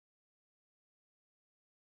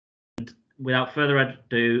without further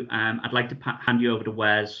ado, I'd like to hand you over to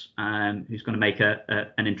Wes, who's going to make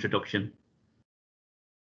an introduction.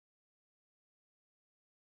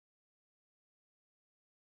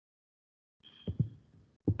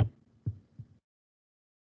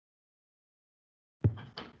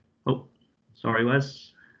 Oh, sorry, Wes.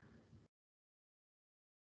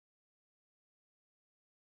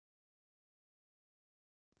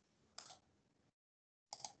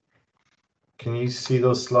 Can you see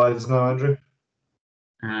those slides now, Andrew?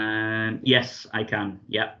 Yes, I can.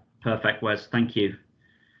 Yeah, perfect, Wes. Thank you.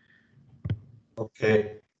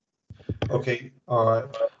 Okay. All right.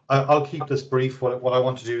 I'll keep this brief. What I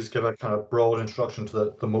want to do is give a kind of broad introduction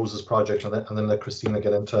to the Moses project, and then let Christina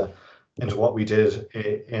get into what we did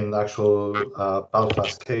in the actual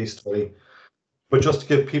Belfast case study. But just to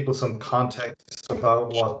give people some context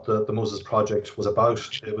about what the Moses project was about,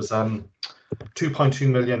 it was 2.2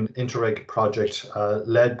 million Interreg project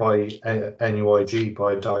led by NUIG,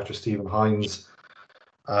 by Dr. Stephen Hines.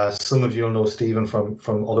 Some of you will know Stephen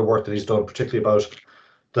from other work that he's done, particularly about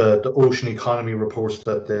the ocean economy reports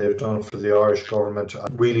that they've done for the Irish government,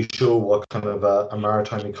 really show what kind of a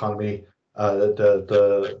maritime economy Ireland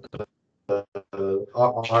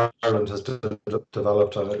has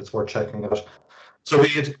developed, and it's worth checking out. So we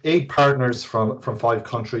had 8 partners from 5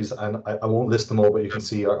 countries, and I won't list them all, but you can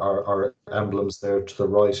see our emblems there to the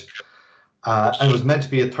right. And it was meant to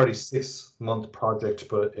be a 36-month project,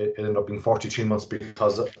 but it ended up being 42 months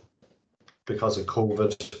because of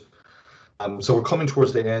COVID. So we're coming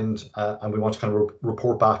towards the end, and we want to kind of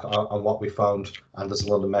report back on what we found, and this is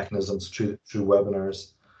one of the mechanisms through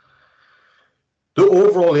webinars. The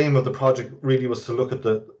overall aim of the project really was to look at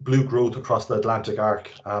the blue growth across the Atlantic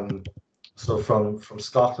arc. So from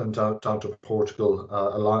Scotland down to Portugal,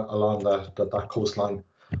 along that coastline,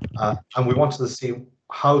 and we wanted to see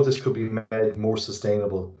how this could be made more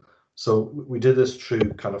sustainable. So we did this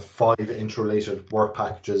through kind of 5 interrelated work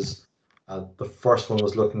packages. The first one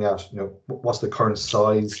was looking at, what's the current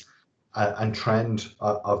size and trend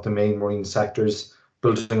of the main marine sectors,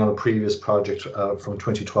 building on a previous project from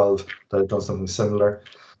 2012 that had done something similar.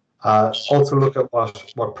 Also look at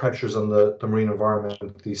what pressures on the marine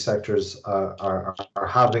environment these sectors are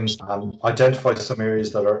having, identify some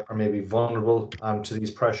areas that are maybe vulnerable to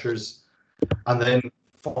these pressures, and then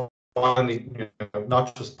finally,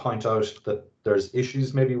 not just point out that there's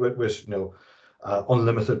issues maybe with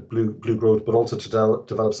unlimited blue growth, but also to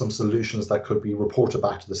develop some solutions that could be reported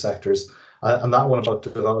back to the sectors. And that one about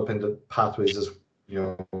developing the pathways is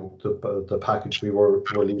the package we were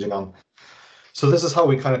leading on. So this is how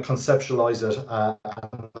we kind of conceptualize it.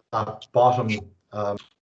 At bottom,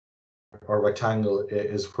 or rectangle,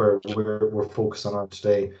 is where we're focusing on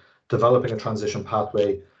today, developing a transition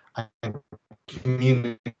pathway and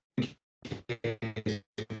communicating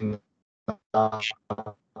back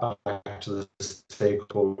to the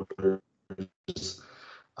stakeholders.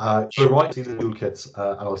 So right, see the toolkits,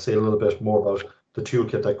 and I'll say a little bit more about the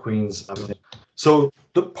toolkit that Queen's. So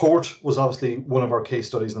the port was obviously one of our case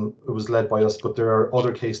studies, and it was led by us, but there are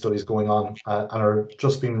other case studies going on and are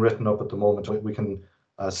just being written up at the moment. We can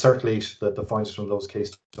circulate the findings from those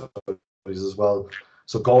case studies as well.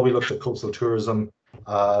 So Galway looked at coastal tourism.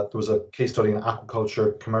 There was a case study in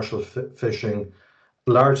aquaculture, commercial fishing,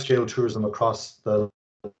 large-scale tourism across the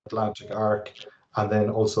Atlantic arc, and then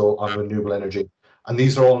also on renewable energy. And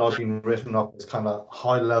these are all now being written up as kind of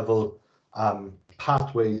high-level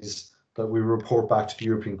pathways that we report back to the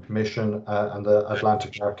European Commission and the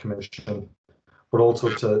Atlantic Arc Commission, but also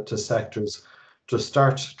to sectors, to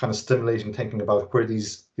start kind of stimulating thinking about where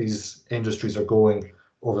these industries are going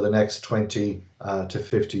over the next 20 to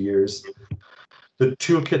 50 years. The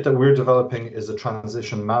toolkit that we're developing is a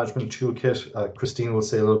transition management toolkit. Christine will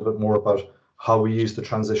say a little bit more about how we use the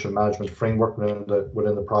transition management framework within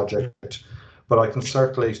the project, but I can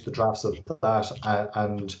circulate the drafts of that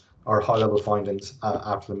and our high-level findings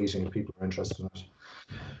after the meeting if people are interested in it.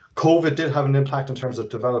 COVID did have an impact in terms of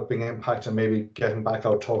developing impact and maybe getting back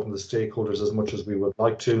out talking to the stakeholders as much as we would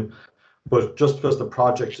like to. But just because the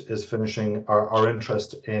project is finishing, our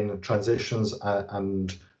interest in transitions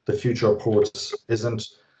and the future of ports isn't.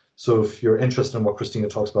 So if you're interested in what Christina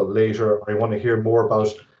talks about later, or you want to hear more about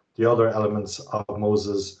the other elements of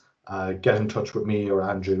Moses, get in touch with me or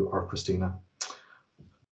Andrew or Christina.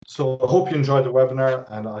 So I hope you enjoyed the webinar,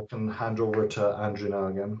 and I can hand over to Andrew now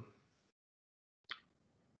again.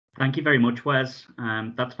 Thank you very much, Wes.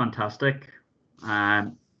 That's fantastic.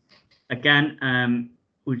 Again,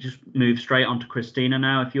 we'll just move straight on to Christina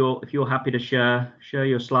now. If you're happy to share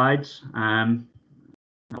your slides,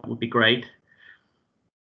 that would be great.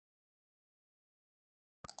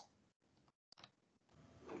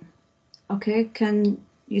 Okay, can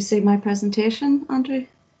you see my presentation, Andrew?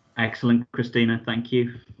 Excellent, Christina. Thank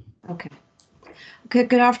you. Okay. Okay,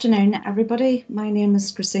 good afternoon, everybody. My name is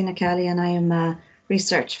Christina Kelly and I am a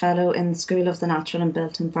research fellow in the School of the Natural and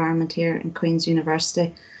Built Environment here in Queen's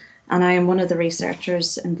University. And I am one of the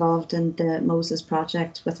researchers involved in the MOSES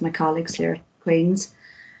project with my colleagues here at Queen's.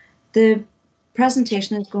 The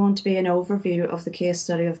presentation is going to be an overview of the case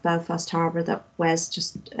study of Belfast Harbour that Wes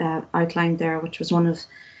just outlined there, which was one of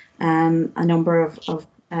a number of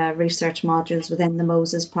research modules within the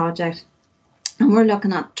MOSES project. And we're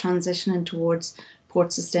looking at transitioning towards port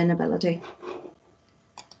sustainability.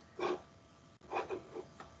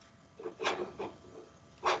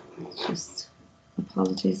 Just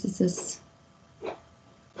apologies, is this? So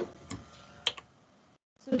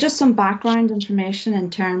just some background information in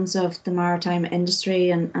terms of the maritime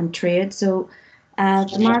industry and trade. So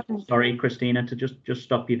the maritime. Sorry, Christina, to just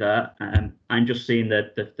stop you there. I'm just seeing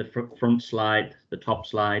the front slide, the top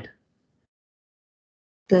slide.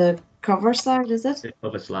 The cover slide, is it? The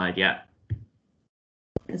cover slide, yeah.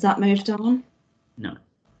 Is that moved on? No.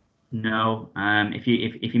 If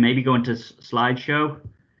you maybe go into slideshow.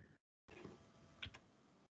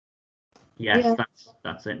 Yes, yeah.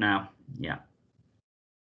 That's it now. Yeah.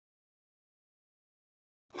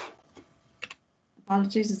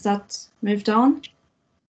 Apologies, is that moved on?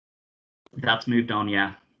 That's moved on,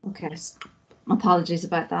 yeah. Okay. Apologies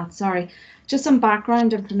about that. Sorry. Just some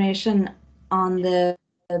background information on the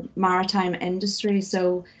maritime industry.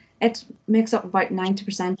 So it makes up about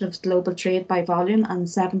 90% of global trade by volume and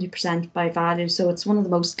 70% by value. So it's one of the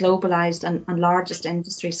most globalized and largest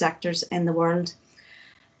industry sectors in the world.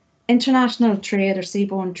 International trade or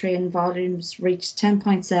seaborne trade volumes reached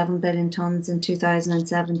 10.7 billion tonnes in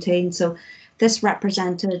 2017. So this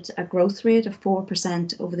represented a growth rate of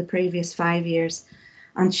 4% over the previous 5 years.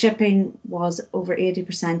 And shipping was over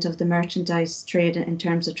 80% of the merchandise trade in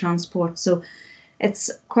terms of transport. So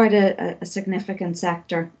it's quite a significant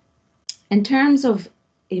sector. In terms of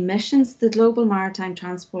emissions, the global maritime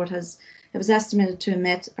transport it was estimated to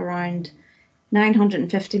emit around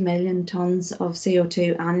 950 million tonnes of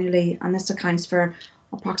CO2 annually, and this accounts for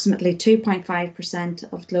approximately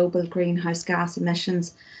 2.5% of global greenhouse gas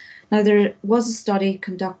emissions. Now, there was a study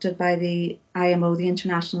conducted by the IMO, the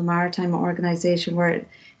International Maritime Organization, where it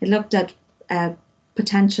looked at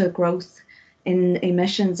potential growth in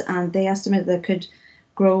emissions, and they estimated that it could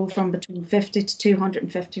grow from between 50 to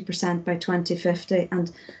 250% by 2050,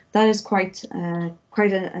 and that is quite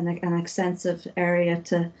an extensive area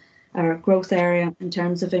or growth area in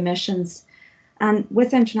terms of emissions. And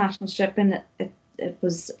with international shipping,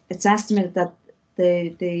 it's estimated that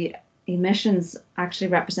the emissions actually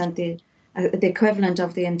represent the equivalent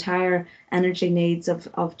of the entire energy needs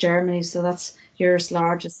of Germany. So that's Europe's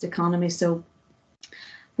largest economy. So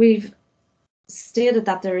we've stated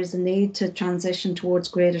that there is a need to transition towards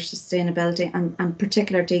greater sustainability and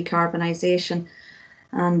particular decarbonisation.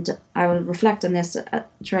 And I will reflect on this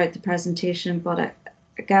throughout the presentation, but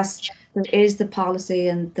I guess there is the policy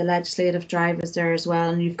and the legislative drivers there as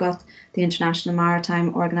well. And you've got the International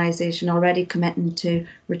Maritime Organization already committing to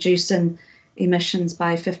reducing emissions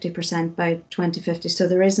by 50% by 2050. So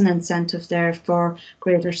there is an incentive there for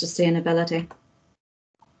greater sustainability.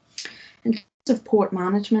 In terms of port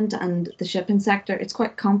management and the shipping sector, it's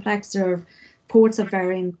quite complex. There are ports of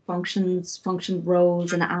varying function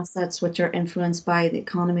roles and assets which are influenced by the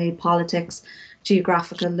economy, politics,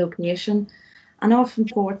 geographical location. And often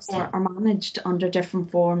ports are managed under different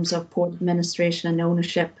forms of port administration and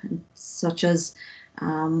ownership, such as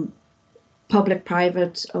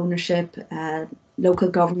public-private ownership, local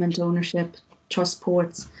government ownership, trust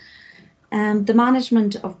ports. The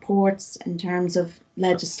management of ports in terms of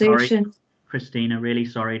legislation. Sorry, Christina, really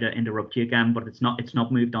sorry to interrupt you again, but it's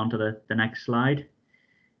not moved on to the next slide.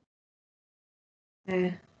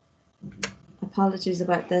 Apologies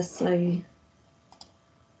about this.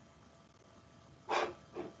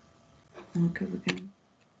 Okay,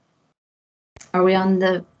 are we on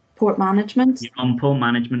the port management? You're on port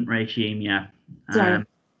management regime, yeah. Sorry.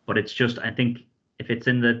 But it's just, I think if it's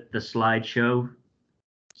in the slideshow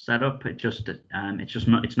setup,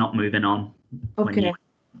 it's not moving on. Okay.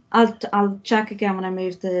 I'll check again when I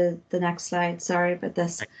move the next slide. Sorry about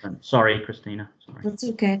this. Excellent. Sorry, Christina. Sorry. That's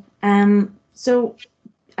okay. So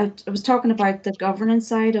I was talking about the governance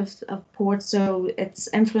side of ports. So it's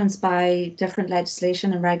influenced by different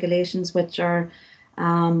legislation and regulations, which are,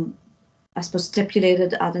 I suppose,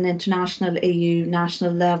 stipulated at an international, EU,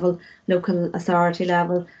 national level, local authority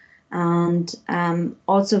level. And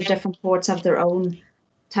also different ports have their own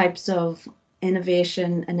types of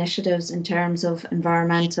innovation initiatives in terms of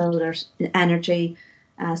environmental or energy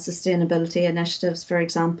sustainability initiatives. For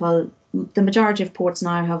example, the majority of ports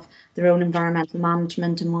now have their own environmental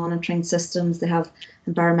management and monitoring systems. They have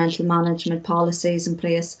environmental management policies in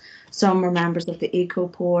place. Some are members of the eco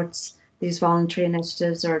ports. These voluntary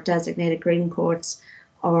initiatives or designated green ports,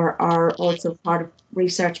 or are also part of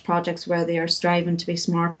research projects where they are striving to be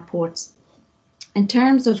smart ports. In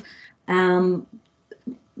terms of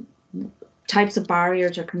types of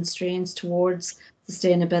barriers or constraints towards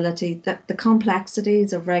sustainability, the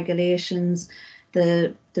complexities of regulations,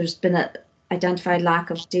 there's been an identified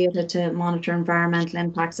lack of data to monitor environmental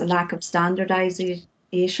impacts, a lack of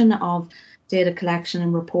standardization of data collection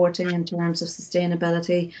and reporting in terms of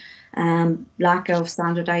sustainability, lack of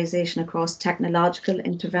standardization across technological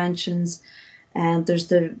interventions, and there's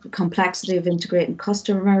the complexity of integrating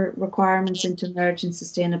customer requirements into emerging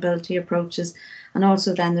sustainability approaches. And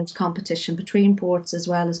also then there's competition between ports as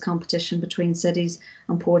well as competition between cities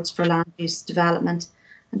and ports for land use development.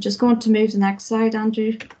 I'm just going to move to the next slide,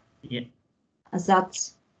 Andrew. Yeah. As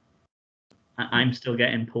that's... I'm still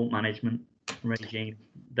getting port management regime.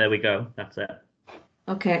 There we go. That's it.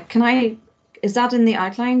 Okay. Can I... Is that in the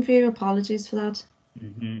outline view? Apologies for that.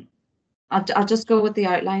 Mm-hmm. I'll just go with the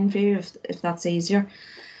outline view if that's easier.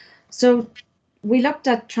 So we looked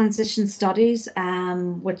at transition studies,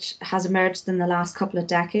 which has emerged in the last couple of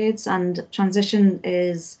decades, and transition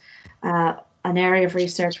is an area of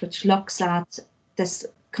research which looks at this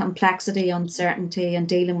complexity, uncertainty, and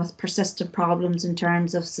dealing with persistent problems in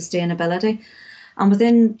terms of sustainability. And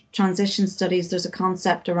within transition studies, there's a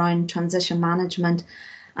concept around transition management,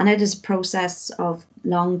 and it is a process of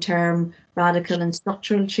long-term radical and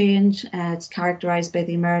structural change. It's characterized by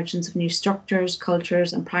the emergence of new structures,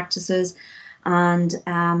 cultures, and practices, and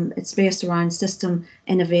it's based around system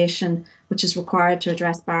innovation, which is required to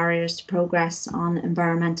address barriers to progress on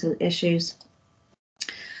environmental issues.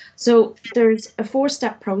 So there's a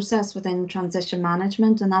 4-step process within transition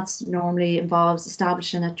management, and that's normally involves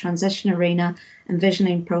establishing a transition arena,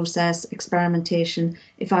 envisioning process, experimentation,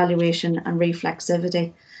 evaluation, and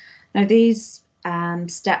reflexivity. Now these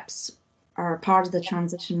steps are part of the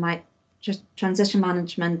transition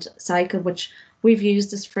management cycle, which we've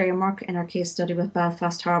used this framework in our case study with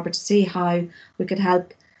Belfast Harbour to see how we could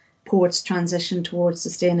help ports transition towards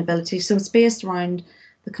sustainability. So it's based around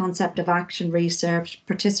the concept of action research,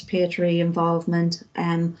 participatory involvement,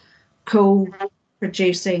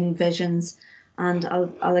 co-producing visions, and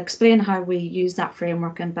I'll explain how we use that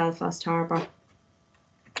framework in Belfast Harbour.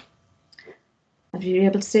 Have you been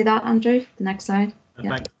able to see that, Andrew? The next slide.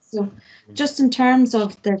 Yeah. So just in terms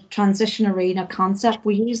of the transition arena concept,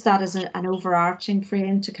 we use that as an overarching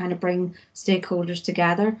frame to kind of bring stakeholders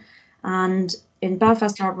together. And in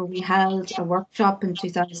Belfast Harbour, we held a workshop in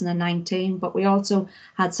 2019, but we also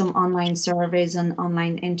had some online surveys and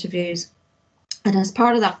online interviews. And as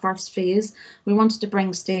part of that first phase, we wanted to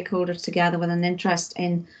bring stakeholders together with an interest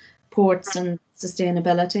in ports and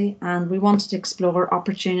sustainability, and we wanted to explore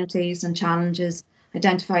opportunities and challenges,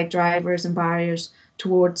 identify drivers and barriers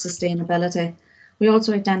towards sustainability. We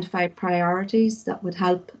also identified priorities that would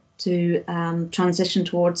help to transition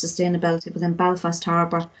towards sustainability within Belfast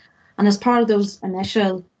Harbour. And as part of those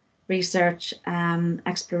initial research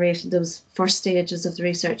exploration, those first stages of the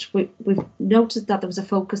research, we've noted that there was a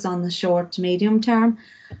focus on the short to medium term,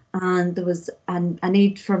 and there was a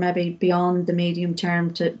need for maybe beyond the medium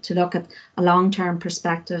term to look at a long-term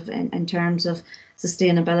perspective in terms of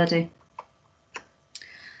sustainability.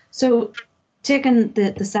 So taking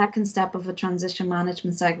the second step of a transition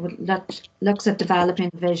management cycle looks at developing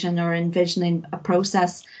a vision or envisioning a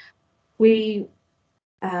process.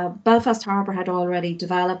 Belfast Harbour had already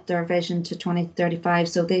developed their vision to 2035,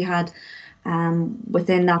 so they had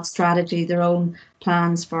within that strategy their own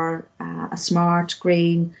plans for a smart,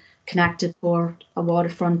 green, connected port, a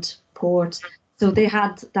waterfront port. So they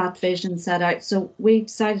had that vision set out. So we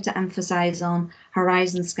decided to emphasise on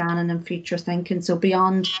horizon scanning and future thinking. So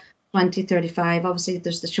beyond 2035, obviously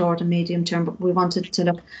there's the short and medium term, but we wanted to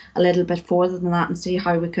look a little bit further than that and see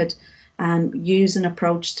how we could use an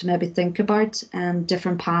approach to maybe think about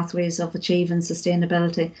different pathways of achieving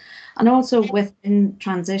sustainability. And also within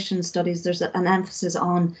transition studies, there's an emphasis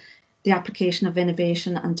on the application of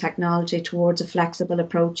innovation and technology towards a flexible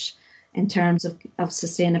approach in terms of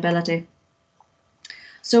sustainability.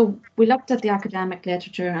 So we looked at the academic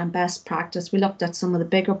literature and best practice. We looked at some of the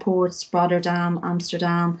bigger ports, Rotterdam,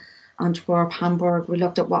 Amsterdam, Antwerp, Hamburg. We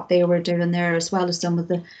looked at what they were doing there, as well as some of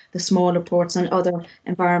the smaller ports and other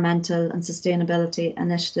environmental and sustainability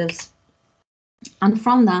initiatives. And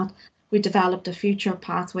from that, we developed a future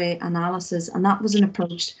pathway analysis, and that was an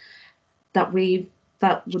approach that we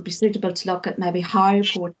that would be suitable to look at maybe how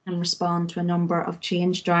ports can respond to a number of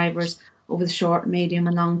change drivers over the short, medium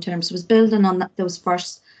and long term. So it was building on those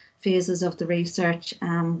first phases of the research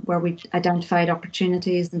where we identified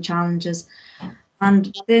opportunities and challenges.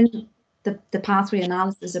 And then the pathway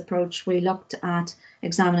analysis approach, we looked at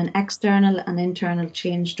examining external and internal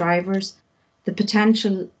change drivers, the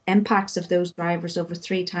potential impacts of those drivers over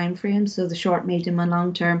 3 timeframes, so the short, medium and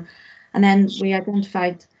long term. And then we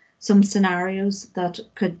identified some scenarios that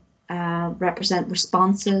could represent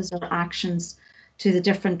responses or actions to the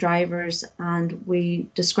different drivers, and we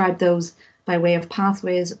described those by way of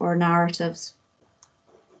pathways or narratives.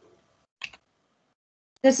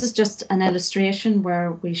 This is just an illustration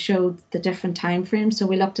where we showed the different timeframes. So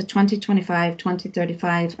we looked at 2025,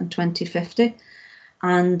 2035 and 2050.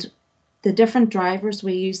 And the different drivers,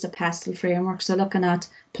 we used a PESTEL framework. So looking at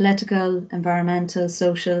political, environmental,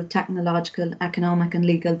 social, technological, economic and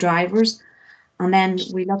legal drivers. And then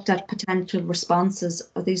we looked at potential responses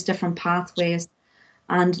of these different pathways.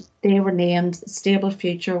 And they were named Stable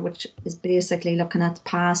Future, which is basically looking at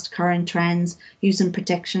past, current trends, using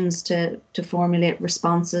predictions to formulate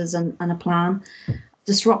responses and a plan.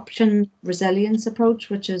 Disruption Resilience approach,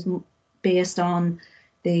 which is based on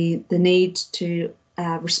the need to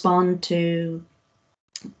respond to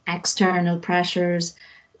external pressures,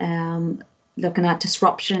 looking at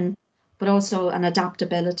disruption, but also an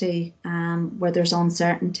adaptability where there's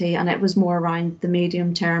uncertainty, and it was more around the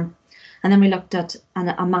medium term. And then we looked at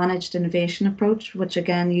a managed innovation approach, which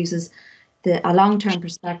again uses a long-term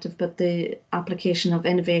perspective, but the application of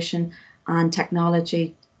innovation and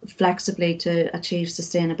technology flexibly to achieve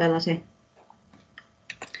sustainability.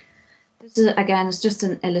 This is, again, is just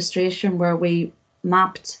an illustration where we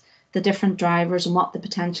mapped the different drivers and what the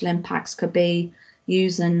potential impacts could be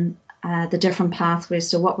using the different pathways.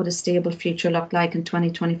 So what would a stable future look like in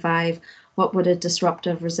 2025? What would a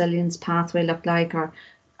disruptive resilience pathway look like, or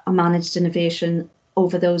a managed innovation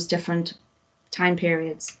over those different time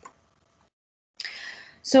periods?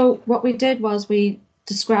 So what we did was we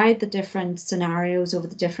described the different scenarios over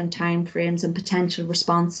the different time frames and potential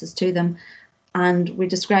responses to them, and we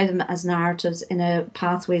described them as narratives in a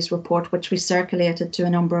pathways report, which we circulated to a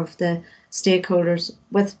number of the stakeholders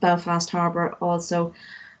with Belfast Harbour also.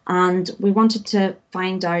 And we wanted to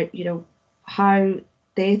find out, how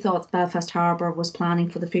they thought Belfast Harbour was planning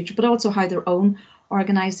for the future, but also how their own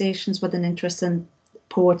organisations with an interest in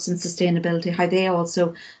ports and sustainability, how they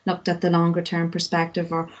also looked at the longer term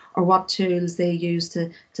perspective, or what tools they use to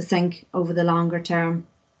think over the longer term.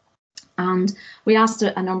 And we asked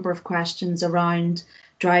a number of questions around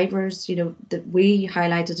drivers, that we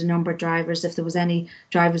highlighted a number of drivers, if there was any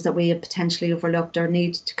drivers that we had potentially overlooked or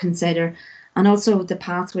need to consider, and also the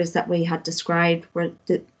pathways that we had described, where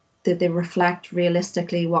did they reflect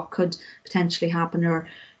realistically what could potentially happen, or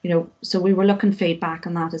so we were looking feedback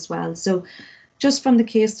on that as well. So just from the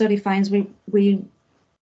case study finds, we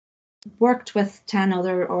worked with 10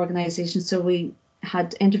 other organisations, so we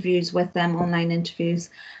had interviews with them, online interviews,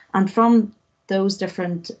 and from those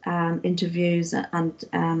different interviews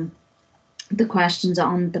and the questions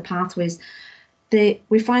on the pathways,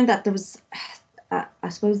 we find that there was, I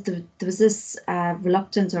suppose, there was this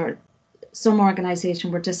reluctance, or some organisation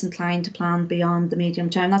were disinclined to plan beyond the medium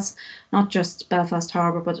term. That's not just Belfast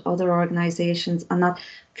Harbour, but other organisations, and that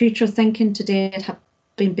future thinking to date have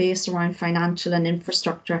been based around financial and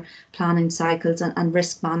infrastructure planning cycles and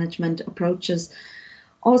risk management approaches.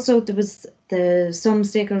 Also, there was some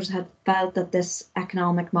stakeholders had felt that this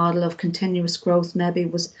economic model of continuous growth maybe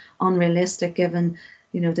was unrealistic, given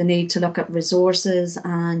the need to look at resources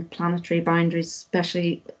and planetary boundaries,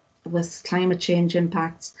 especially with climate change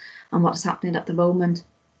impacts and what's happening at the moment.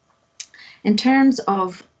 In terms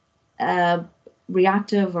of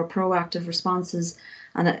reactive or proactive responses,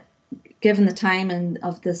 and given the timing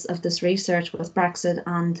of this research with Brexit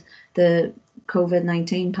and the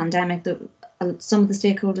COVID-19 pandemic, some of the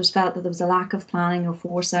stakeholders felt that there was a lack of planning or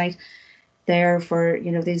foresight there for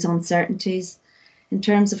these uncertainties. In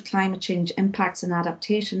terms of climate change impacts and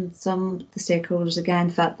adaptation, some of the stakeholders again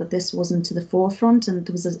felt that this wasn't to the forefront, and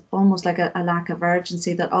there was almost like a lack of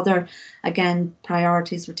urgency, that other, again,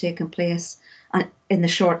 priorities were taking place in the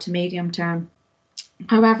short to medium term.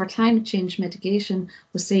 However, climate change mitigation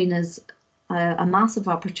was seen as a massive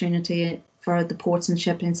opportunity for the ports and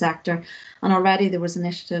shipping sector, and already there was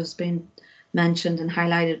initiatives being mentioned and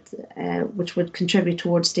highlighted which would contribute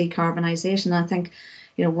towards decarbonisation. I think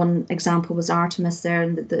one example was Artemis there,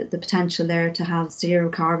 and the potential there to have zero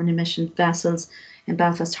carbon emission vessels in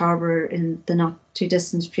Belfast Harbour in the not too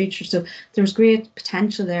distant future. So there's great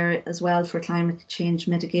potential there as well for climate change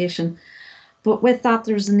mitigation. But with that,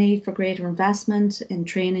 there's a need for greater investment in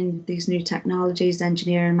training these new technologies,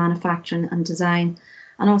 engineering, manufacturing and design.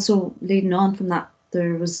 And also leading on from that,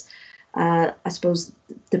 there was, I suppose,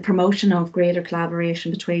 the promotion of greater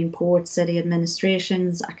collaboration between port, city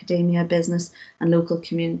administrations, academia, business and local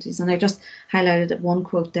communities. And I just highlighted one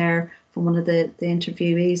quote there from one of the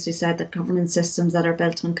interviewees who said that governance systems that are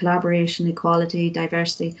built on collaboration, equality,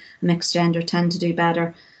 diversity and mixed gender tend to do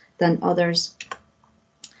better than others.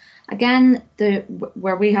 Again,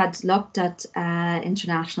 where we had looked at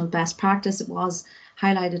international best practice, it was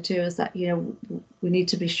highlighted to us that, you know, we need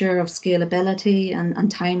to be sure of scalability and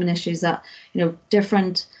timing issues, that, you know,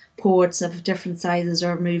 different ports of different sizes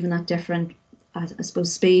are moving at different, I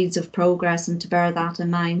suppose, speeds of progress, and to bear that in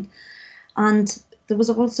mind. And there was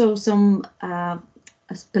also some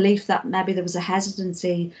belief that maybe there was a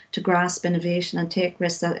hesitancy to grasp innovation and take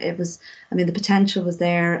risks, that it was, I mean, the potential was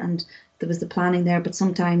there and there was the planning there, but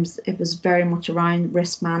sometimes it was very much around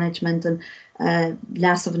risk management and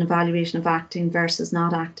less of an evaluation of acting versus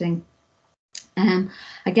not acting.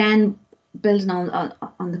 Again, building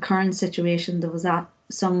on the current situation, there was that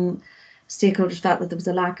some stakeholders felt that there was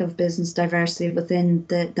a lack of business diversity within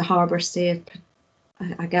the harbour state.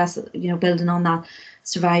 I guess, you know, building on that,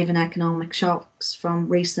 surviving economic shocks from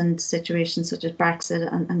recent situations such as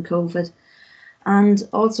Brexit and COVID. And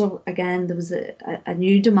also, again, there was a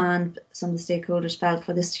new demand some of the stakeholders felt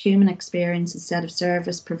for this human experience instead of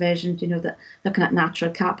service provision, you know, that looking at natural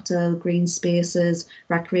capital, green spaces,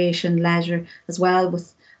 recreation, leisure, as well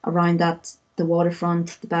with around that, the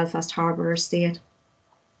waterfront, the Belfast Harbour estate.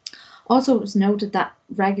 Also, it was noted that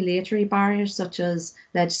regulatory barriers such as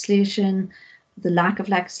legislation, the lack of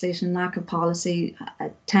legislation, lack of policy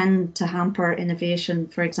tend to hamper innovation.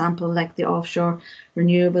 For example, like the offshore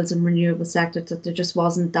renewables and renewable sector, that there just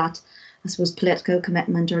wasn't that, I suppose, political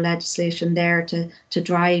commitment or legislation there to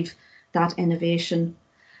drive that innovation.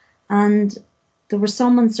 And there was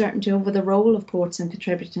some uncertainty over the role of ports in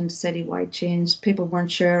contributing to citywide change. People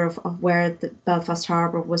weren't sure of where the Belfast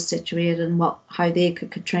Harbour was situated and how they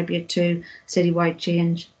could contribute to citywide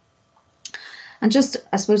change. And just,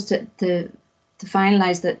 I suppose, to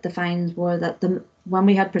finalise that the findings were that when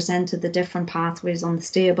we had presented the different pathways on the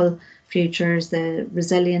stable futures, the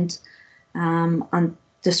resilient and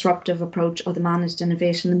disruptive approach or the managed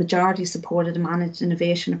innovation, the majority supported a managed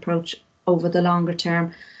innovation approach over the longer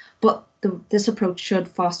term. But this approach should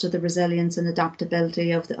foster the resilience and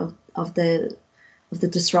adaptability of the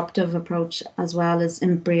disruptive approach, as well as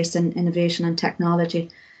embracing innovation and technology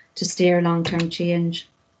to steer long-term change.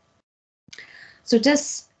 So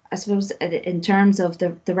just, I suppose, in terms of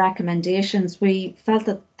the recommendations, we felt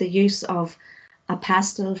that the use of a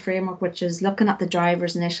PESTEL framework, which is looking at the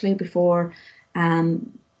drivers initially before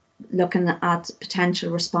looking at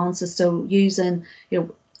potential responses. So using, you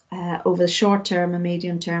know, over the short term and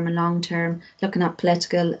medium term and long term, looking at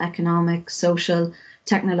political, economic, social,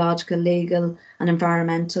 technological, legal and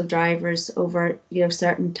environmental drivers over, you know,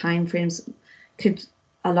 certain timeframes, could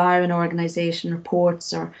allow an organisation,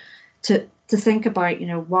 reports, or to think about, you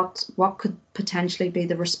know, what could potentially be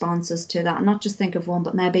the responses to that, and not just think of one,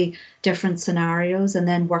 but maybe different scenarios, and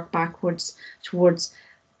then work backwards towards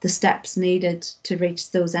the steps needed to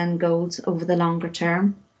reach those end goals over the longer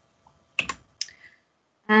term.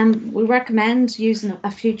 We recommend using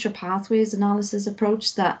a future pathways analysis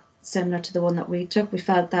approach that similar to the one that we took. We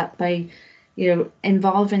felt that by, you know,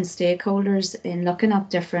 involving stakeholders in looking at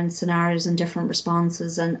different scenarios and different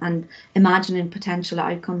responses and imagining potential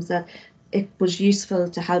outcomes, that it was useful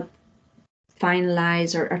to help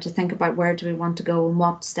finalise or to think about where do we want to go and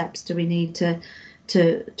what steps do we need to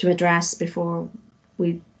address before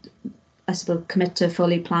we, I suppose, commit to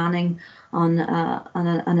fully planning on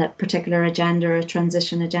a particular agenda or a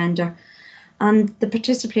transition agenda. And the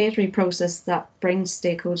participatory process that brings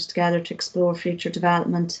stakeholders together to explore future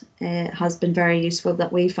development has been very useful,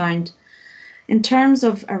 that we found. In terms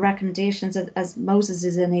of our recommendations, as Moses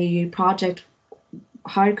is an EU project,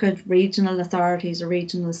 how could regional authorities or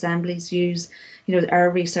regional assemblies use, you know, our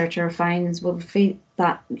research, our findings? Will feel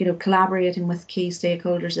that, you know, collaborating with key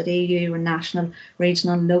stakeholders at EU and national,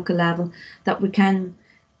 regional and local level, that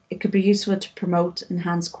it could be useful to promote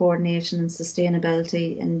enhanced coordination and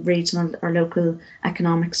sustainability in regional or local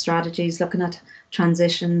economic strategies, looking at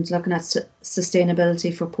transitions, looking at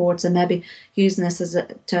sustainability for ports, and maybe using this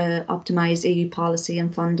to optimise EU policy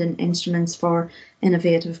and funding instruments for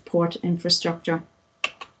innovative port infrastructure.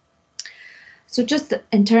 So just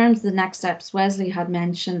in terms of the next steps, Wesley had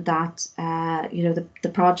mentioned that you know, the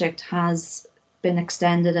project has been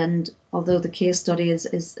extended, and although the case study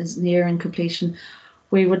is nearing completion,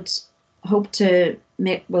 we would hope to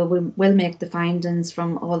make, well, we will make the findings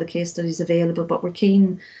from all the case studies available, but we're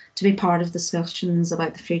keen to be part of discussions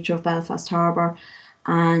about the future of Belfast Harbour.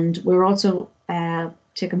 And we're also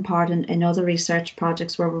taking part in other research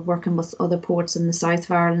projects where we're working with other ports in the south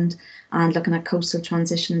of Ireland and looking at coastal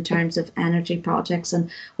transition in terms of energy projects.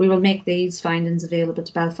 And we will make these findings available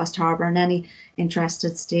to Belfast Harbour and any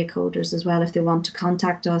interested stakeholders as well if they want to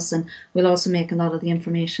contact us. And we'll also make a lot of the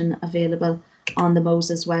information available on the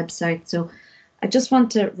Moses website. So I just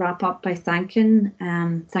want to wrap up by thanking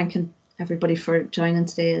everybody for joining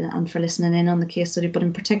today and for listening in on the case study, but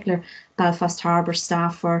in particular Belfast Harbour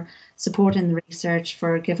staff for supporting the research,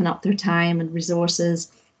 for giving up their time and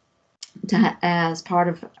resources to, as part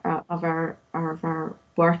of our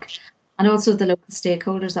work, and also the local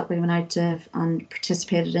stakeholders that we went out to and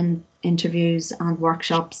participated in interviews and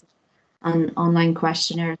workshops and online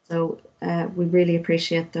questionnaires. So we really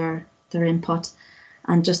appreciate their input,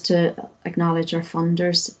 and just to acknowledge our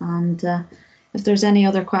funders. And if there's any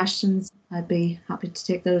other questions, I'd be happy to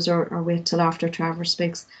take those or wait till after Trevor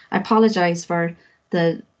speaks. I apologise for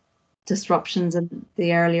the disruptions in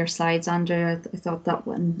the earlier slides, Andrew. I thought that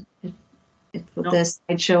when the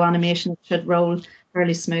slideshow animation should roll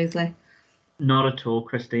fairly smoothly. Not at all,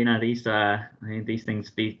 Christina. These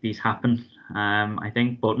things happen, I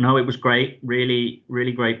think. But no, it was great. Really,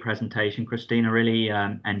 really great presentation, Christina. Really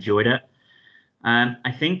enjoyed it.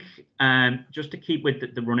 I think just to keep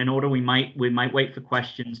with the running order, we might wait for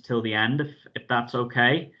questions till the end if that's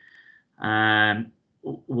okay.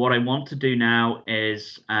 What I want to do now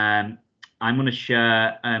is I'm going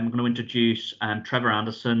to introduce Trevor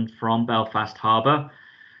Anderson from Belfast Harbour,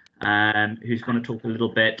 who's going to talk a little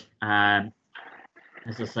bit,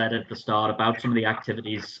 as I said at the start, about some of the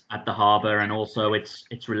activities at the harbour and also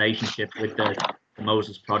its relationship with the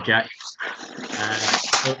Moses project.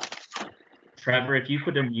 So Trevor, if you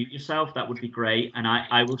could unmute yourself, that would be great, and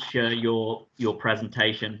I will share your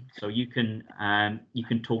presentation so you can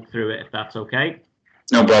talk through it if that's okay.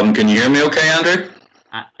 No problem. Can you hear me okay, Andrew?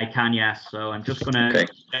 I can, yes. So I'm just going to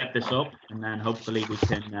set this up, and then hopefully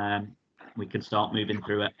we can start moving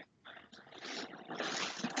through it.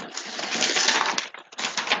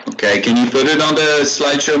 Okay, can you put it on the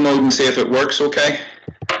slideshow mode and see if it works okay?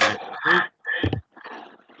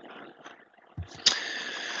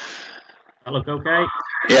 That look okay?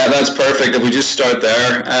 Yeah, that's perfect. If we just start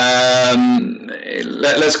there.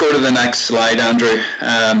 Let's go to the next slide, Andrew.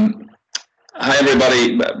 Hi,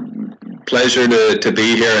 everybody. Pleasure to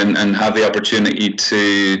be here and have the opportunity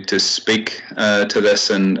to speak to this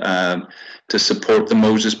and to support the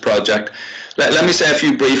Moses project. Let me say a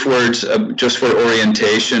few brief words just for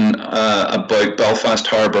orientation about Belfast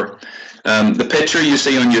Harbour. The picture you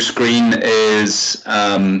see on your screen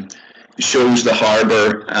shows the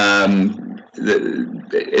harbour.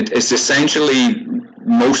 It's essentially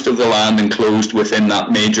most of the land enclosed within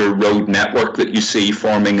that major road network that you see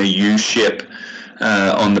forming a U shape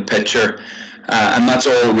on the picture, and that's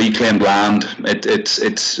all reclaimed land.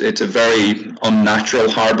 It's a very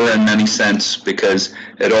unnatural harbour in many sense because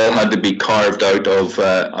it all had to be carved out of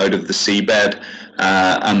the seabed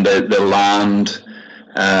and the land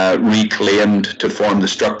reclaimed to form the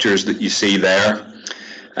structures that you see there.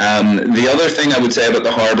 The other thing I would say about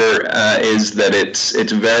the harbour is that it's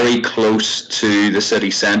very close to the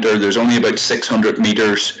city centre. There's only about 600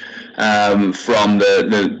 metres from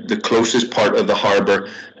the closest part of the harbour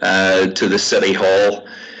to the city hall.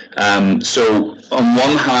 So on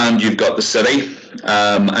one hand you've got the city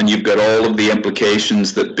and you've got all of the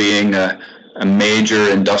implications that being a major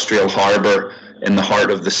industrial harbour in the heart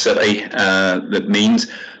of the city that means.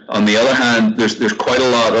 On the other hand, there's quite a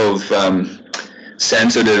lot of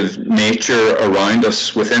sensitive nature around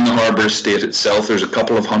us. Within the harbour estate itself, there's a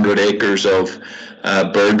couple of 100 acres of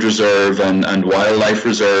bird reserve and wildlife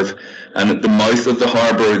reserve, and at the mouth of the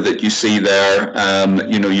harbour that you see there,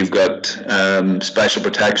 you've got special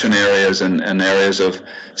protection areas and areas of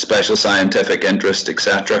special scientific interest,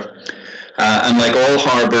 etc. And like all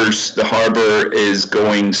harbours, the harbour is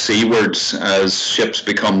going seawards as ships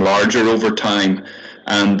become larger over time,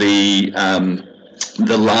 and the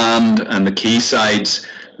land and the quaysides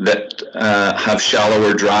that have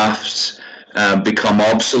shallower drafts become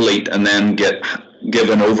obsolete and then get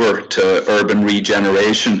given over to urban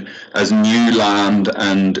regeneration as new land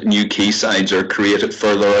and new quaysides are created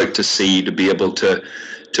further out to sea to be able to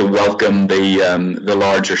welcome the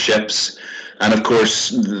larger ships. And of course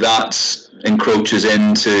that encroaches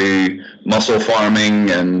into mussel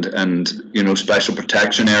farming and special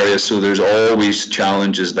protection areas, so there's always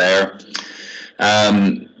challenges there.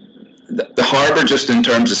 the harbour, just in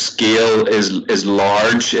terms of scale, is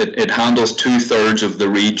large. It handles 2/3 of the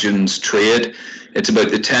region's trade. It's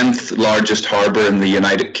about the 10th largest harbour in the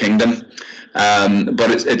United Kingdom.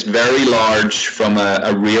 But it's very large from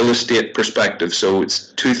a real estate perspective. So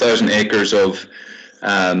it's 2,000 acres of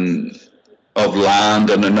land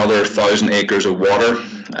and another 1,000 acres of water.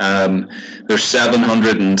 There's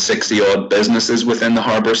 760 odd businesses within the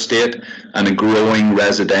harbour estate and a growing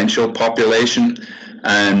residential population,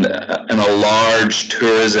 and a large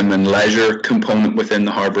tourism and leisure component within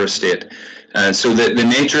the harbour estate. So the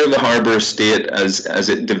nature of the harbour estate, as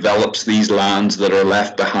it develops these lands that are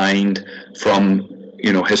left behind from,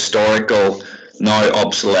 you know, historical, now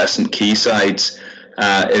obsolescent quaysides,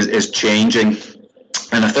 is changing.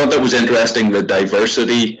 And I thought that was interesting, the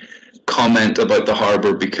diversity comment about the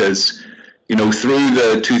harbour, because, you know, through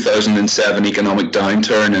the 2007 economic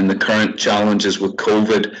downturn and the current challenges with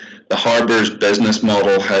COVID, the harbour's business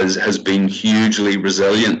model has been hugely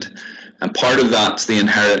resilient. And part of that's the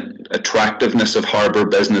inherent attractiveness of harbour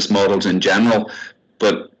business models in general,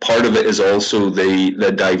 but part of it is also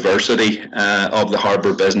the diversity of the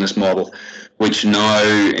harbour business model, which now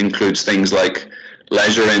includes things like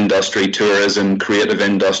leisure industry, tourism, creative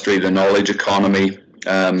industry, the knowledge economy,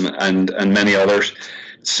 and many others.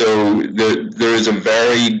 So there is a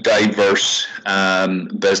very diverse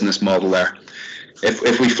business model there.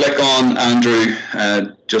 If we flick on, Andrew,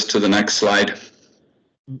 just to the next slide.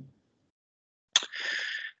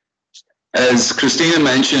 As Christina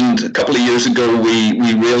mentioned, a couple of years ago,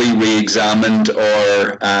 we really re-examined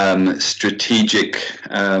our strategic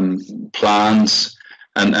plans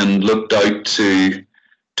and looked out to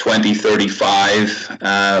 2035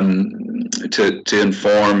 to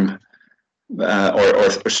inform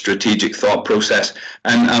our strategic thought process.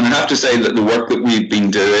 And I have to say that the work that we've been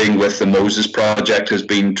doing with the Moses Project has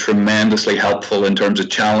been tremendously helpful in terms of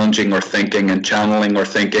challenging our thinking and channeling our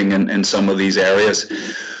thinking in some of these areas.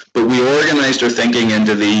 But we organised our thinking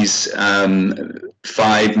into these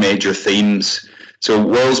 5 major themes. So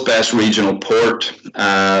world's best regional port,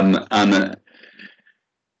 and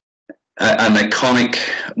an iconic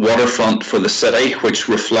waterfront for the city, which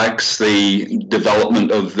reflects the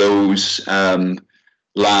development of those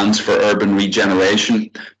lands for urban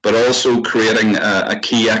regeneration, but also creating a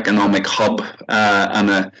key economic hub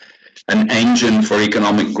and an engine for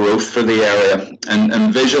economic growth for the area,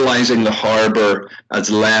 and visualising the harbour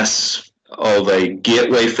as less of a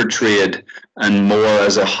gateway for trade and more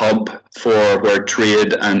as a hub for where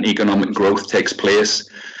trade and economic growth takes place.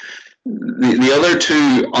 The other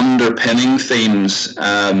 2 underpinning themes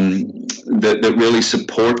that really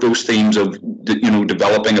support those themes of, you know,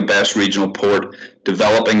 developing a best regional port,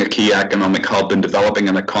 developing a key economic hub, and developing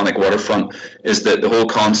an iconic waterfront is that the whole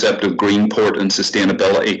concept of green port and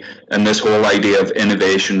sustainability, and this whole idea of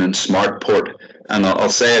innovation and smart port. And I'll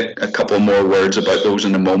say a couple more words about those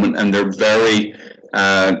in a moment, and they're very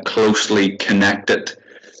closely connected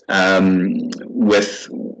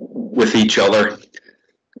with each other.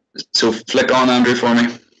 So flick on, Andrew, for me.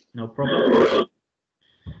 No problem.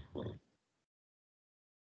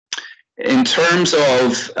 In terms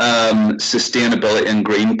of sustainability and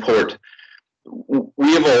Greenport,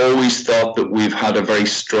 we have always thought that we've had a very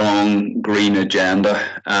strong green agenda.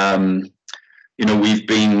 You know, we've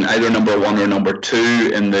been either number 1 or number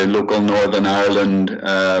 2 in the local Northern Ireland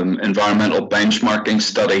environmental benchmarking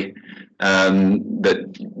study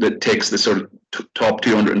that takes the sort of top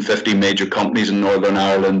 250 major companies in Northern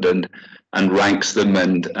Ireland and ranks them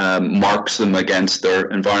and marks them against their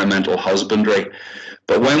environmental husbandry.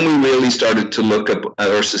 But when we really started to look at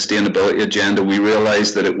our sustainability agenda, we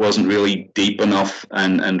realized that it wasn't really deep enough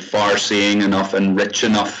and far-seeing enough and rich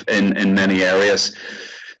enough in many areas.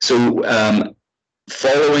 So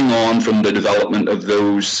following on from the development of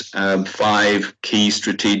those 5 key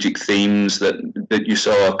strategic themes that you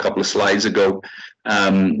saw a couple of slides ago,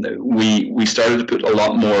 we started to put a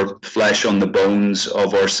lot more flesh on the bones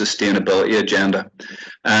of our sustainability agenda,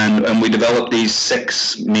 and we developed these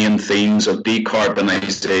 6 main themes of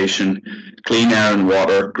decarbonisation, clean air and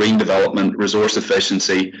water, green development, resource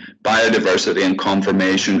efficiency, biodiversity and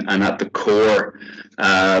conservation, and at the core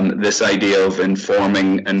this idea of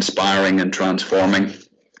informing, inspiring and transforming.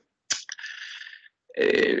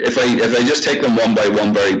 If I just take them one by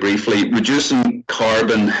one very briefly, reducing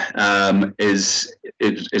carbon is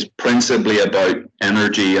principally about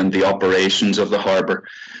energy and the operations of the harbour.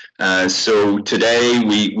 So today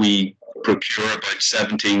we procure about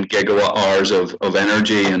 17 gigawatt hours of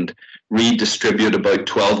energy and redistribute about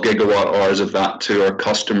 12 gigawatt hours of that to our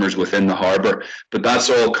customers within the harbour. But that's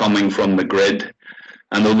all coming from the grid.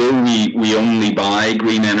 And although we only buy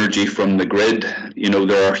green energy from the grid, you know,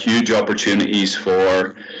 there are huge opportunities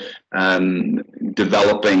for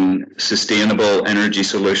developing sustainable energy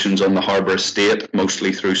solutions on the harbour estate,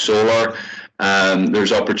 mostly through solar.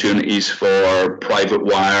 There's opportunities for private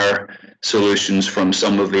wire solutions from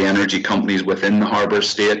some of the energy companies within the harbour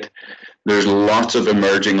estate. There's lots of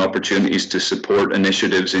emerging opportunities to support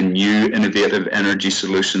initiatives in new innovative energy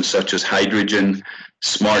solutions such as hydrogen,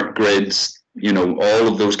 smart grids, you know, all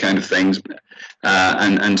of those kind of things.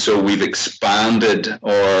 And so we've expanded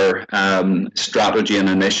our strategy and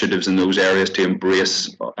initiatives in those areas to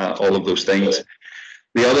embrace all of those things.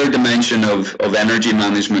 The other dimension of energy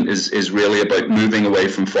management is really about moving away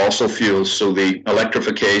from fossil fuels. So the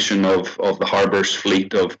electrification of the harbour's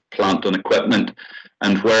fleet of plant and equipment,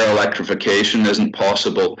 and where electrification isn't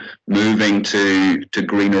possible, moving to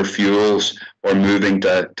greener fuels or moving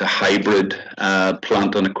to hybrid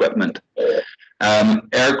plant and equipment.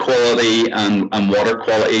 Air quality and water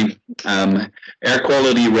quality. Air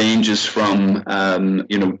quality ranges from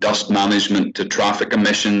you know, dust management to traffic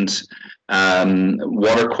emissions.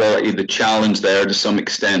 Water quality, the challenge there to some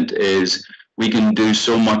extent is we can do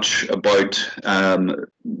so much about the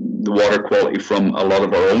water quality from a lot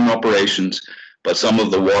of our own operations, but some of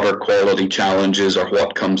the water quality challenges are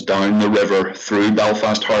what comes down the river through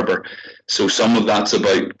Belfast Harbour. So some of that's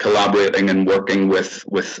about collaborating and working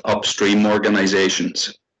with upstream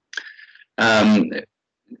organisations.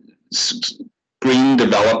 Green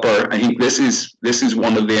developer, I think this is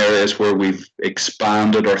one of the areas where we've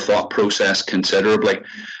expanded our thought process considerably.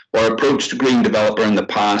 Our approach to green developer in the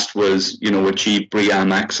past was, you know, achieve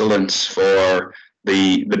BREEAM excellence for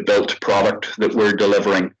the built product that we're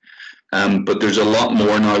delivering. But there's a lot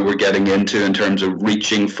more now we're getting into in terms of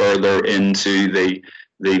reaching further into the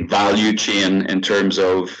value chain in terms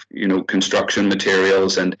of, you know, construction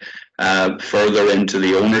materials, and further into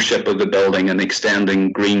the ownership of the building and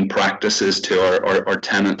extending green practices to our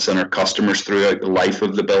tenants and our customers throughout the life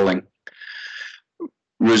of the building.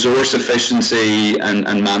 Resource efficiency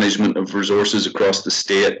and management of resources across the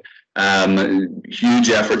state. Huge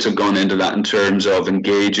efforts have gone into that in terms of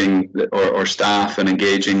engaging our staff and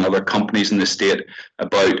engaging other companies in the state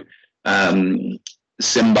about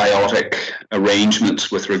symbiotic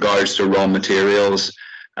arrangements with regards to raw materials,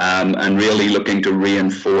 and really looking to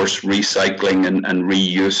reinforce recycling and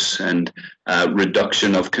reuse and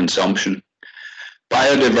reduction of consumption.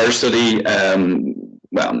 Biodiversity,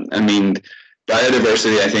 well, I mean,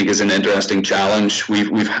 biodiversity, I think, is an interesting challenge.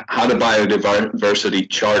 We've had a biodiversity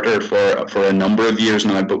charter for a number of years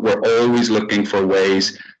now, but we're always looking for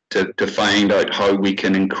ways to find out how we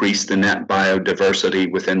can increase the net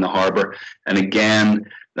biodiversity within the harbour. And again,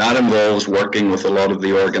 that involves working with a lot of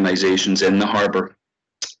the organisations in the harbour.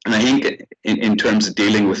 And I think in terms of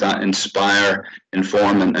dealing with that inspire,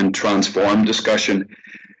 inform and transform discussion,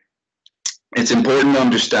 it's important to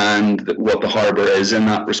understand what the harbour is in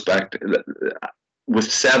that respect.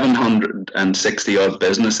 With 760 odd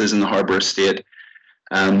businesses in the harbour estate,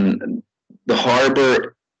 the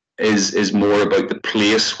harbour is more about the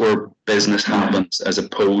place where business happens as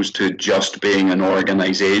opposed to just being an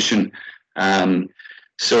organisation.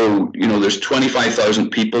 So, you know, there's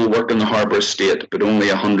 25,000 people work in the harbour estate, but only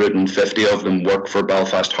 150 of them work for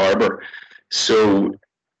Belfast Harbour. So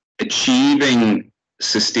achieving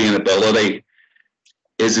sustainability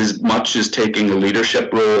is as much as taking a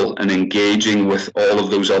leadership role and engaging with all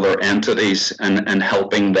of those other entities and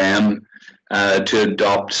helping them to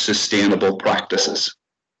adopt sustainable practices.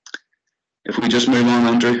 If we just move on,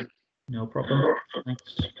 Andrew. No problem. Thanks.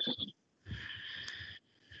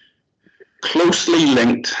 Closely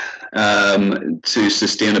linked to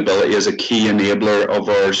sustainability as a key enabler of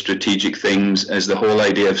our strategic themes is the whole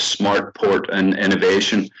idea of smart port and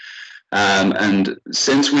innovation. And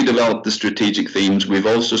since we developed the strategic themes, we've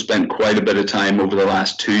also spent quite a bit of time over the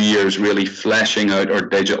last 2 years really fleshing out our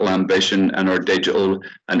digital ambition and our digital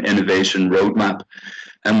and innovation roadmap.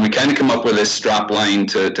 And we kind of come up with this strapline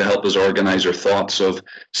to help us organise our thoughts of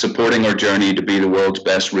supporting our journey to be the world's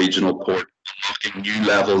best regional port, unlocking new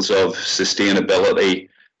levels of sustainability,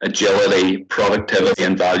 agility, productivity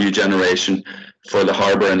and value generation for the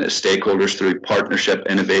harbour and its stakeholders through partnership,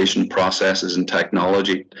 innovation, processes and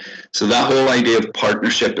technology. So that whole idea of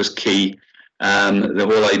partnership is key. The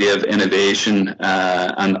whole idea of innovation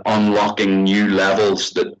and unlocking new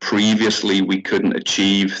levels that previously we couldn't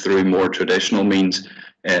achieve through more traditional means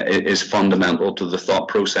is fundamental to the thought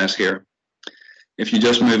process here. If you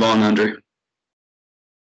just move on, Andrew.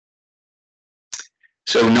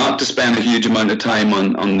 So not to spend a huge amount of time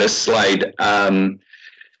on this slide,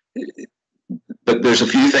 But there's a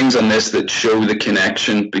few things on this that show the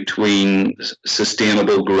connection between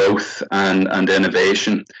sustainable growth and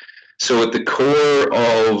innovation. So at the core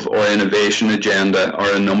of our innovation agenda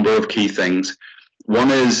are a number of key things. One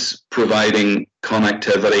is providing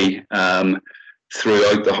connectivity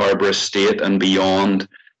throughout the harbour estate and beyond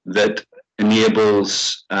that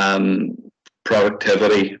enables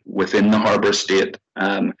productivity within the harbour estate,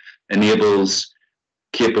 enables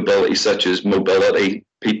capabilities such as mobility,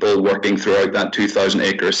 people working throughout that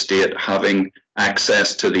 2,000-acre estate having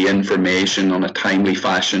access to the information on a timely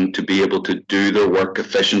fashion to be able to do their work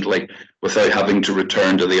efficiently without having to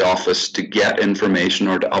return to the office to get information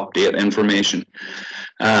or to update information.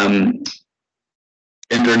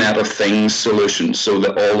 Internet of Things solutions, so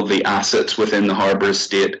that all of the assets within the harbour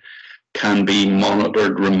estate can be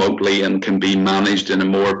monitored remotely and can be managed in a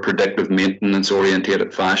more predictive maintenance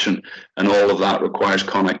orientated fashion, and all of that requires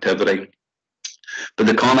connectivity. But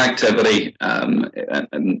the connectivity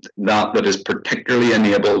and that is particularly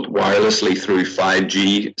enabled wirelessly through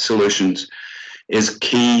 5G solutions is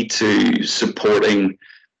key to supporting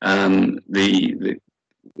the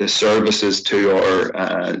services to our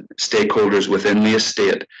stakeholders within the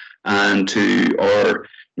estate and to our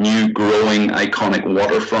new growing iconic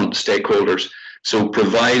waterfront stakeholders. So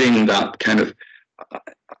providing that kind of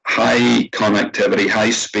high connectivity,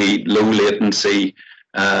 high speed, low latency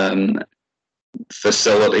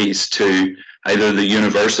facilities to either the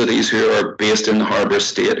universities who are based in the harbour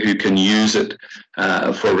estate who can use it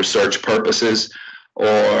for research purposes,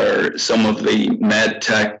 or some of the med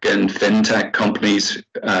tech and fintech companies,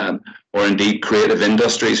 or indeed creative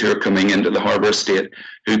industries who are coming into the harbour estate,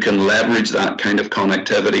 who can leverage that kind of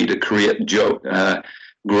connectivity to create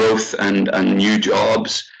growth and new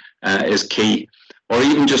jobs is key. Or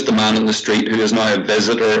even just the man in the street who is now a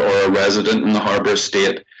visitor or a resident in the harbour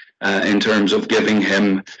estate, in terms of giving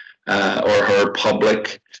him or her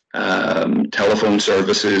public telephone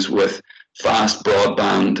services with fast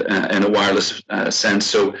broadband in a wireless sense.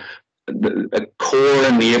 So a core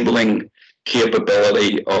enabling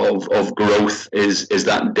capability of growth is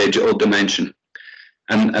that digital dimension.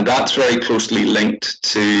 And that's very closely linked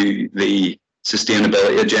to the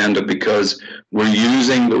sustainability agenda, because we're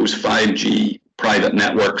using those 5G private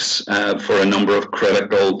networks for a number of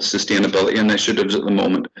critical sustainability initiatives at the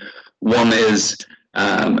moment. One is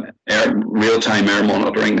real-time air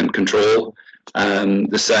monitoring and control.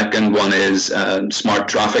 The second one is smart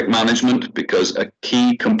traffic management, because a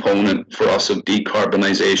key component for us of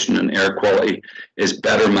decarbonisation and air quality is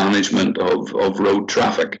better management of road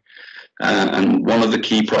traffic. And one of the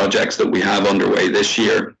key projects that we have underway this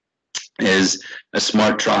year is a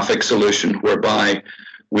smart traffic solution whereby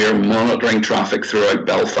we're monitoring traffic throughout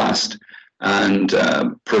Belfast and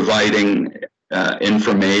providing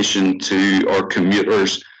information to our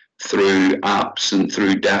commuters through apps and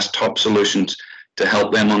through desktop solutions to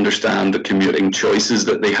help them understand the commuting choices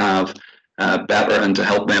that they have better, and to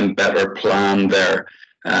help them better plan their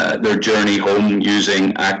journey home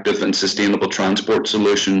using active and sustainable transport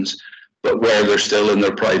solutions. But where they're still in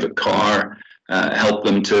their private car, help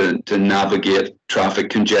them to navigate traffic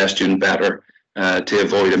congestion better to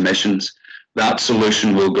avoid emissions. That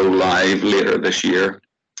solution will go live later this year.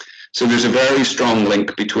 So there's a very strong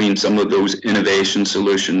link between some of those innovation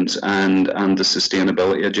solutions and the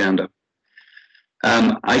sustainability agenda.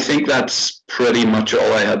 I think that's pretty much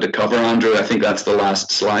all I had to cover, Andrew. I think that's the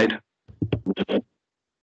last slide.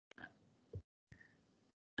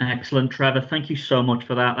 Excellent, Trevor. Thank you so much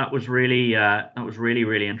for that. That was really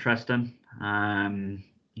really interesting.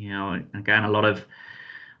 You know, again, a lot of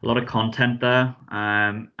content there.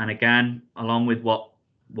 And again, along with what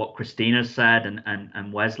Christina said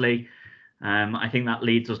and Wesley, I think that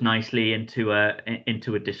leads us nicely into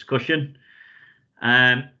a discussion.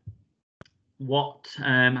 How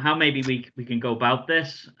maybe we can go about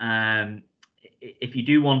this. If you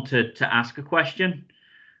do want to ask a question,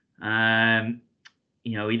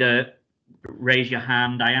 you know, either raise your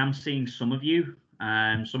hand. I am seeing some of you.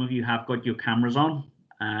 Some of you have got your cameras on.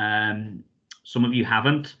 Some of you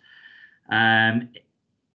haven't.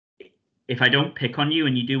 If I don't pick on you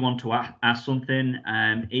and you do want to ask something,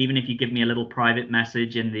 even if you give me a little private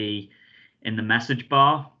message in the message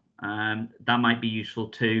bar, that might be useful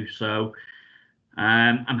too. So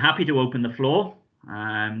I'm happy to open the floor.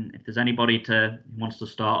 If there's anybody who wants to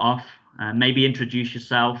start off, maybe introduce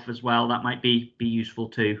yourself as well. That might be useful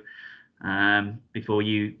too, before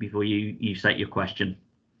you set your question.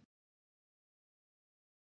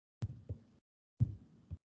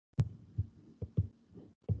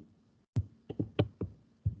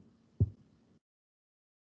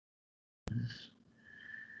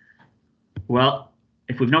 Well,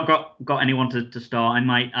 if we've not got anyone to start,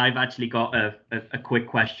 I've actually got a quick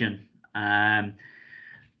question, and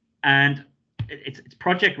it's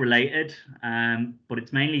project related, but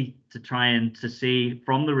it's mainly to try and to see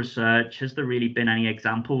from the research, has there really been any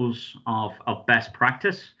examples of best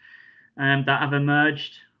practice that have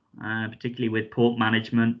emerged, particularly with port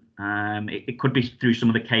management? It could be through some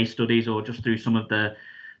of the case studies or just through some of the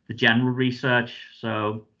general research.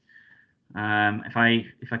 So if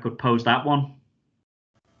I could pose that one.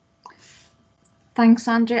 Thanks,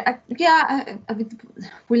 Andrew. I mean,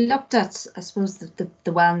 we looked at, I suppose,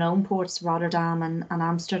 the well-known ports, Rotterdam and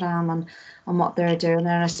Amsterdam, and what they're doing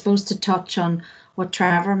there. And I suppose to touch on what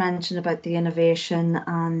Trevor mentioned about the innovation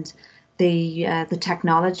and the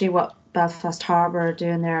technology, what Belfast Harbour are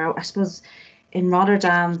doing there. I suppose in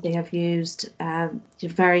Rotterdam they have used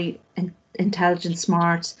very intelligent,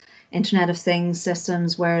 smart Internet of Things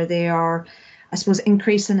systems where they are, I suppose,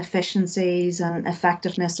 increasing efficiencies and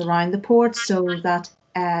effectiveness around the port, so that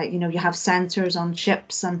you have sensors on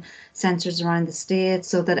ships and sensors around the state,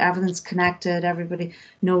 so that everything's connected, everybody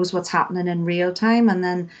knows what's happening in real time. And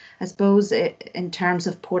then I suppose in terms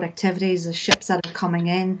of port activities, the ships that are coming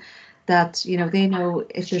in, that they know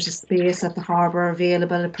if there's a space at the harbour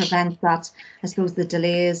available to prevent that, I suppose, the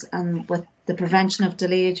delays. And with the prevention of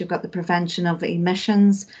delays, you've got the prevention of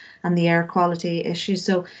emissions and the air quality issues.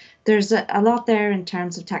 So there's a lot there in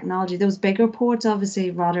terms of technology. Those bigger ports,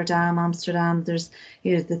 obviously Rotterdam, Amsterdam, there's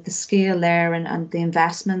the scale there and the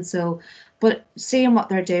investment. So, but seeing what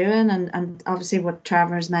they're doing, and obviously what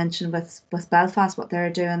Trevor has mentioned with Belfast, what they're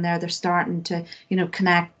doing there, they're starting to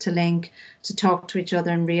connect, to link, to talk to each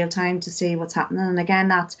other in real time to see what's happening. And again,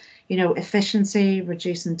 that efficiency,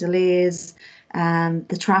 reducing delays,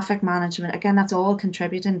 the traffic management, again, that's all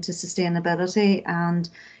contributing to sustainability, and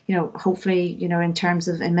hopefully in terms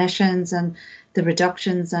of emissions and the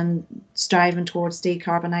reductions and striving towards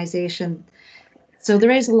decarbonisation. So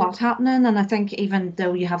there is a lot happening, and I think even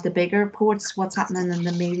though you have the bigger ports, what's happening in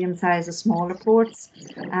the medium-sized and smaller ports,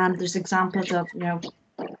 there's examples of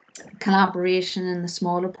collaboration in the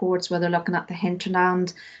smaller ports where they're looking at the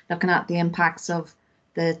hinterland, looking at the impacts of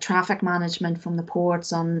the traffic management from the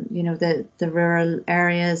ports on the rural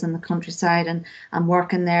areas and the countryside, and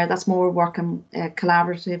working there. That's more working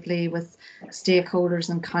collaboratively with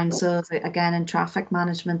stakeholders and councils, again in traffic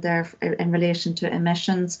management there in relation to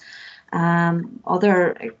emissions.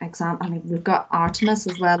 Other example, I mean, we've got Artemis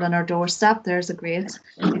as well on our doorstep. There's a great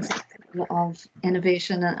example of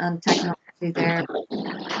innovation and technology there.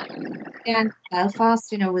 And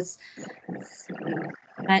Belfast, it's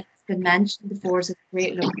been mentioned before, is a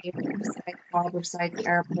great location, site, harbour site, the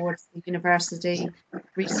airports, the university,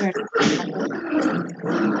 research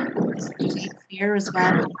here as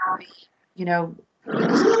well.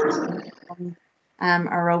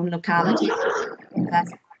 Our own locality,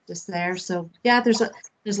 best practice there. So yeah, there's a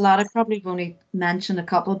lot. I probably only mentioned a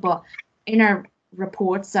couple, but in our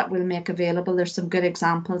reports that we'll make available, there's some good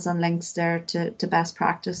examples and links there to best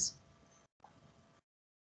practice.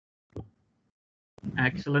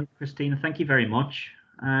 Excellent, Christina. Thank you very much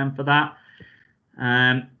for that.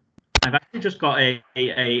 I've actually just got a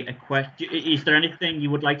question. Is there anything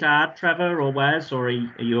you would like to add, Trevor or Wes, or are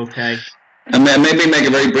you okay? And maybe make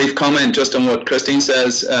a very brief comment just on what Christine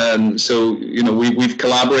says. So we've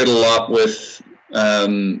collaborated a lot with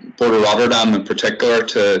Port of Rotterdam in particular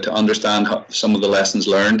to understand some of the lessons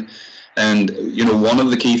learned. And one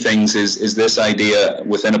of the key things is this idea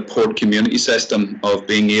within a port community system of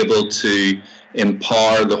being able to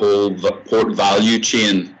empower the whole port value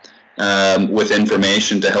chain with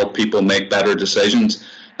information to help people make better decisions.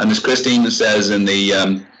 And as Christine says, in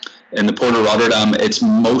the Port of Rotterdam, it's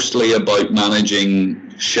mostly about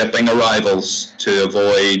managing shipping arrivals to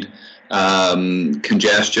avoid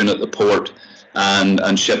congestion at the port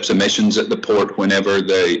and ships' emissions at the port whenever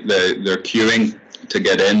they're queuing to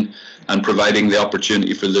get in, and providing the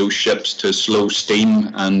opportunity for those ships to slow steam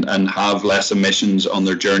and have less emissions on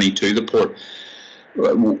their journey to the port.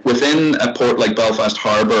 Within a port like Belfast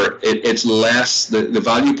Harbour, it's less, the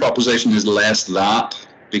value proposition is less that,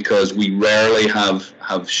 because we rarely have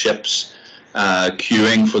ships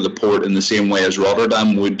queuing for the port in the same way as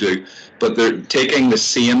Rotterdam would do. But they're taking the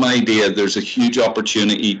same idea. There's a huge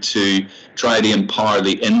opportunity to try to empower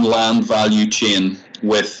the inland value chain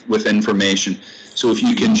with information. So if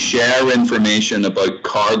you can share information about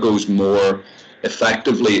cargoes more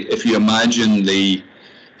effectively, if you imagine the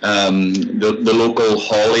local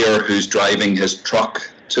haulier who's driving his truck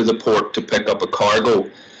to the port to pick up a cargo,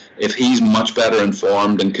 if he's much better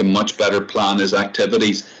informed and can much better plan his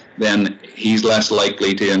activities, then he's less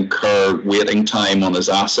likely to incur waiting time on his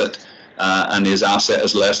asset and his asset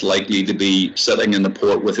is less likely to be sitting in the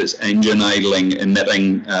port with its engine idling,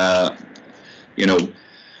 emitting,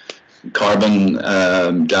 carbon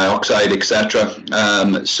dioxide, etc.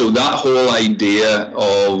 So that whole idea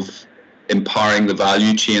of empowering the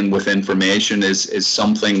value chain with information is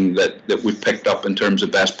something that we've picked up in terms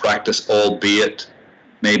of best practice, albeit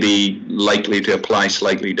maybe likely to apply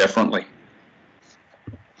slightly differently.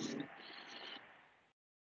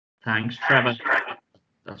 Thanks, Trevor.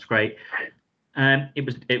 That's great.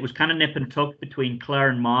 It was kind of nip and tuck between Claire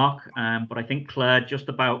and Mark, but I think Claire just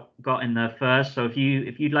about got in there first. So if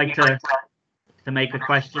you'd like to make a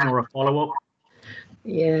question or a follow up.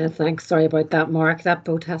 Yeah, thanks. Sorry about that, Mark. That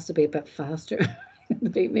boat has to be a bit faster to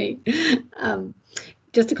beat me.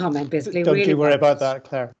 Just a comment, basically. Don't really you worry about that,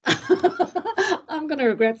 Claire. I'm going to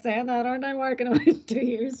regret saying that, aren't I, Mark? In about 2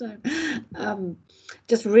 years' time.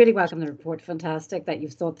 Just really welcome the report. Fantastic that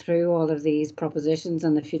you've thought through all of these propositions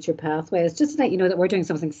and the future pathways. Just to let you know that we're doing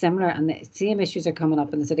something similar, and the same issues are coming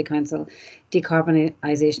up in the City Council.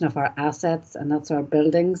 Decarbonisation of our assets, and that's our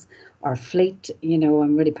buildings, our fleet.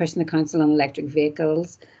 I'm really pushing the council on electric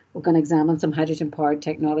vehicles. We're going to examine some hydrogen-powered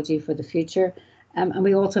technology for the future. And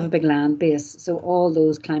we also have a big land base. So all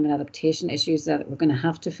those climate adaptation issues that we're going to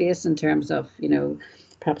have to face in terms of,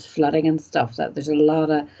 perhaps flooding and stuff, that there's a lot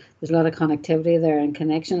of connectivity there and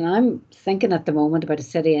connection. And I'm thinking at the moment about a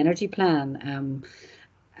city energy plan.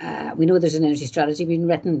 We know there's an energy strategy being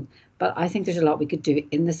written, but I think there's a lot we could do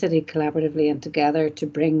in the city collaboratively and together to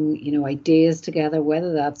bring, ideas together,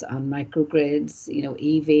 whether that's on microgrids,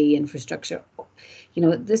 EV infrastructure.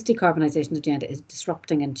 This decarbonisation agenda is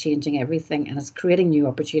disrupting and changing everything, and it's creating new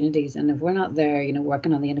opportunities. And if we're not there,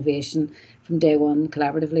 working on the innovation from day one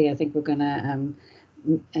collaboratively, I think we're gonna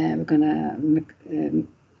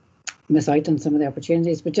miss out on some of the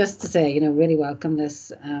opportunities. But just to say, really welcome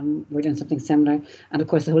this. We're doing something similar, and of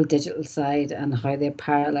course the whole digital side and how they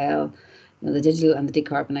parallel. The digital and the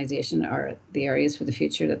decarbonisation are the areas for the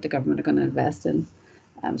future that the government are going to invest in.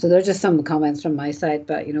 So they're just some comments from my side,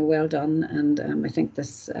 but well done, and I think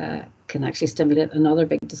this can actually stimulate another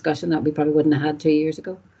big discussion that we probably wouldn't have had 2 years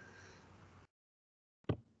ago.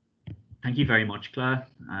 Thank you very much, Claire.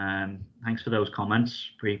 Thanks for those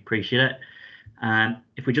comments. Appreciate it.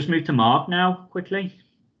 If we just move to Mark now quickly,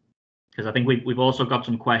 because I think we've also got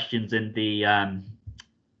some questions in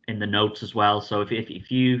the notes as well. So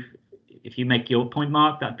if you make your point,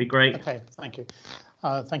 Mark, that'd be great. Okay, thank you.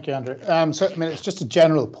 Thank you, Andrew. So it's just a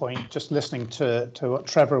general point, just listening to what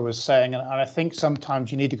Trevor was saying, and I think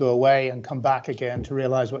sometimes you need to go away and come back again to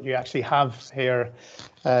realise what you actually have here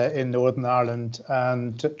in Northern Ireland.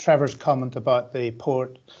 And Trevor's comment about the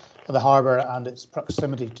port, the harbour and its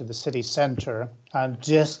proximity to the city centre, and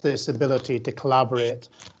just this ability to collaborate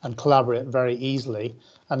very easily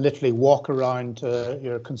and literally walk around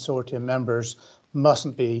your consortium members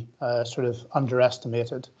mustn't be sort of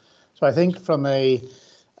underestimated. So I think from a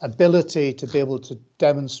ability to be able to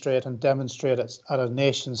demonstrate it at a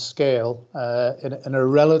nation scale in a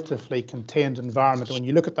relatively contained environment. When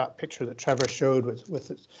you look at that picture that Trevor showed with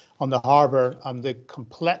it on the harbour and the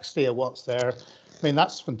complexity of what's there, I mean,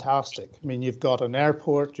 that's fantastic. I mean, you've got an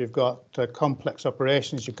airport, you've got complex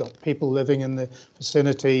operations, you've got people living in the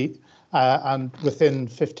vicinity, and within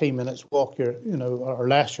 15 minutes walk, or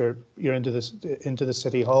less, you're into the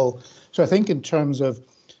city hall. So I think in terms of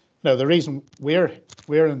the reason we're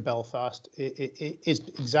in Belfast is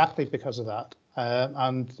exactly because of that,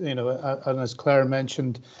 and as Claire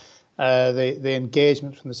mentioned, the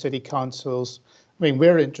engagement from the city councils. I mean,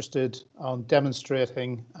 we're interested on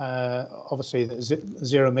demonstrating, obviously, the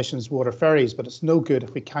zero emissions water ferries, but it's no good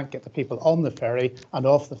if we can't get the people on the ferry and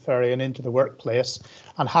off the ferry and into the workplace,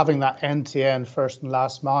 and having that end-to-end first and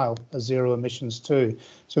last mile as zero emissions too.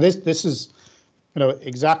 So this is,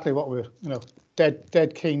 exactly what we're,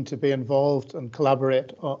 dead keen to be involved and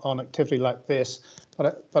collaborate on activity like this.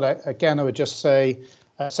 But again, I would just say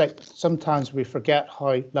sometimes we forget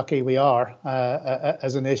how lucky we are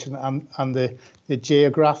as a nation and the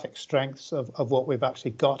geographic strengths of what we've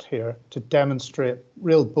actually got here to demonstrate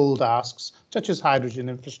real bold asks, such as hydrogen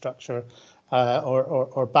infrastructure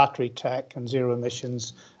or battery tech and zero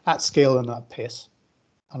emissions at scale and at pace.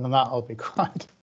 And on that, I'll be quiet.